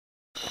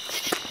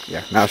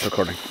Yeah, now it's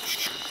recording.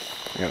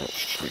 I got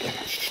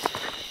it.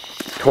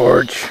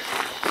 Torch.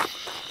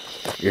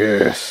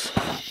 Yes.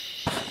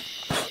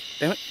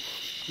 Damn it.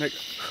 There you go.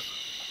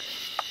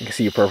 I can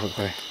see you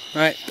perfectly.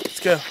 Alright, let's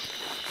go.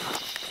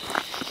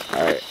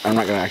 Alright, I'm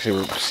not gonna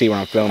actually see what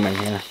I'm filming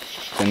here.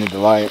 I need the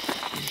light.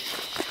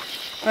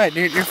 Alright,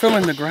 dude, you're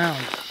filming the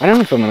ground. I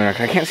don't film in there,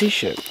 I can't see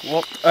shit.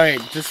 Well, alright,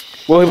 just...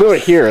 Well, he'll be able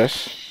to hear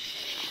us.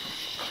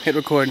 Hit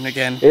record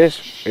again. It is.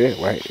 It is.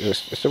 Wait,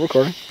 it's still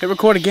recording? Hit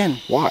record again.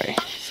 Why?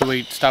 So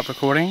we stop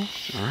recording.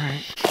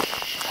 Alright.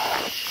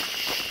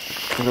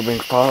 We're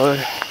being followed.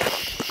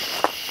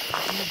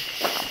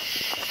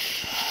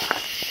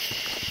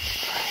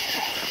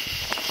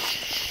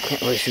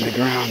 Can't really see the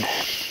ground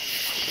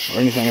or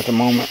anything at the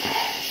moment.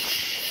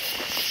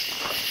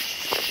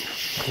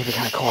 Keep it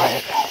kind of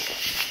quiet.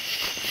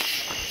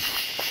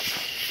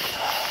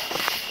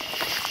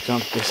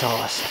 Don't think they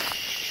saw us.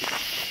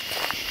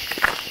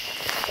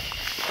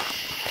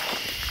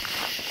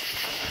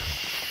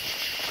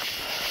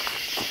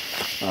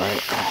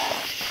 Alright.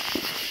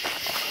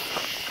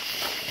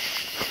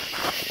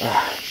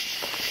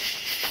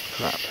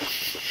 Crap.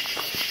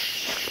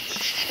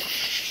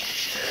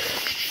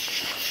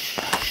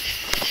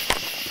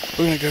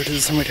 We're gonna go to the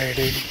cemetery,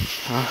 dude.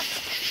 Huh?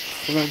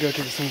 We're gonna go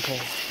to the cemetery.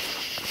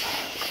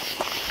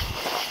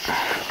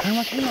 Turn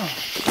my camera on.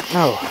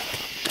 No.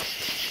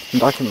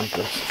 Document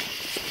this.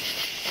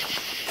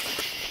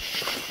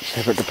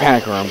 Save it to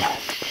panic room.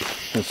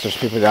 Since there's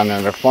people down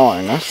there that are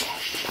following us.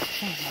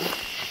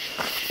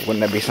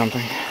 Wouldn't that be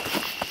something?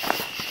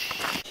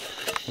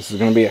 This is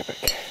gonna be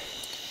epic.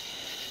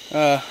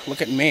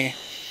 Look at me.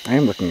 I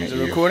am looking at Is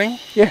you. it recording?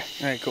 Yeah.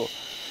 Alright, cool.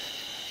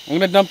 I'm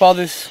gonna dump all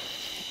this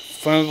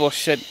flammable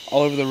shit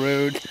all over the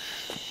road.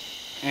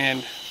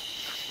 And,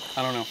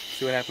 I don't know,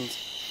 see what happens.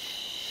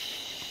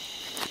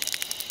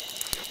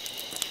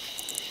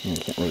 You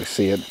can't really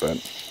see it, but...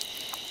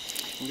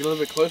 Get a little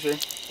bit closer.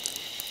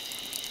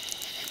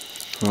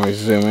 Always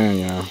zoom in,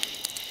 you know.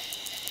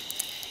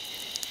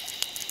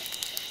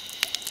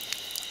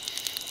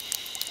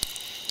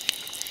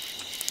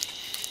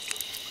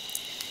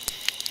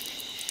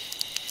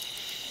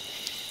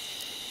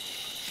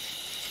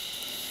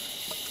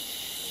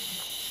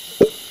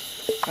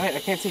 Alright, I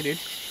can't see, dude.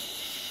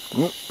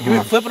 Oh, Can we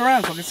flip it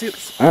around so I can see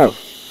it? oh,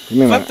 you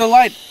mean Flip the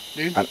light,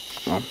 dude.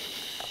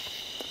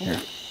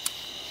 Here.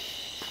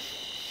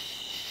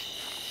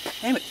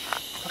 Damn it.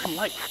 Fucking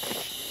light.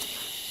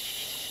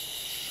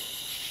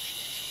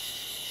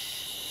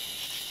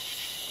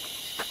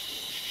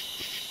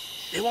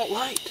 It won't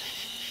light.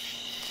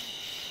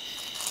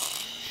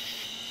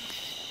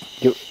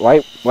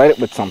 Light it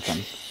with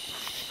something.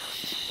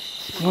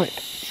 What?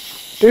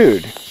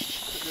 Dude.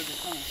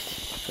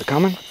 They're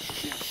coming?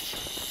 Yeah.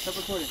 Stop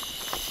recording.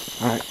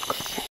 Alright.